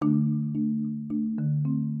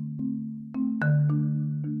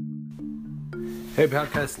Hey,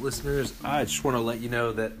 podcast listeners, I just want to let you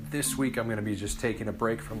know that this week I'm going to be just taking a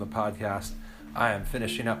break from the podcast. I am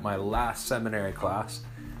finishing up my last seminary class,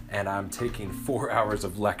 and I'm taking 4 hours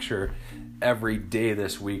of lecture every day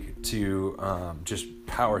this week to just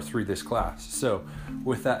power through this class. So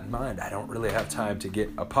with that in mind, I don't really have time to get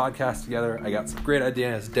a podcast together. I got some great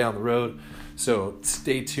ideas down the road, so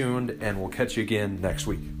stay tuned, and we'll catch you again next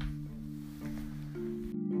week.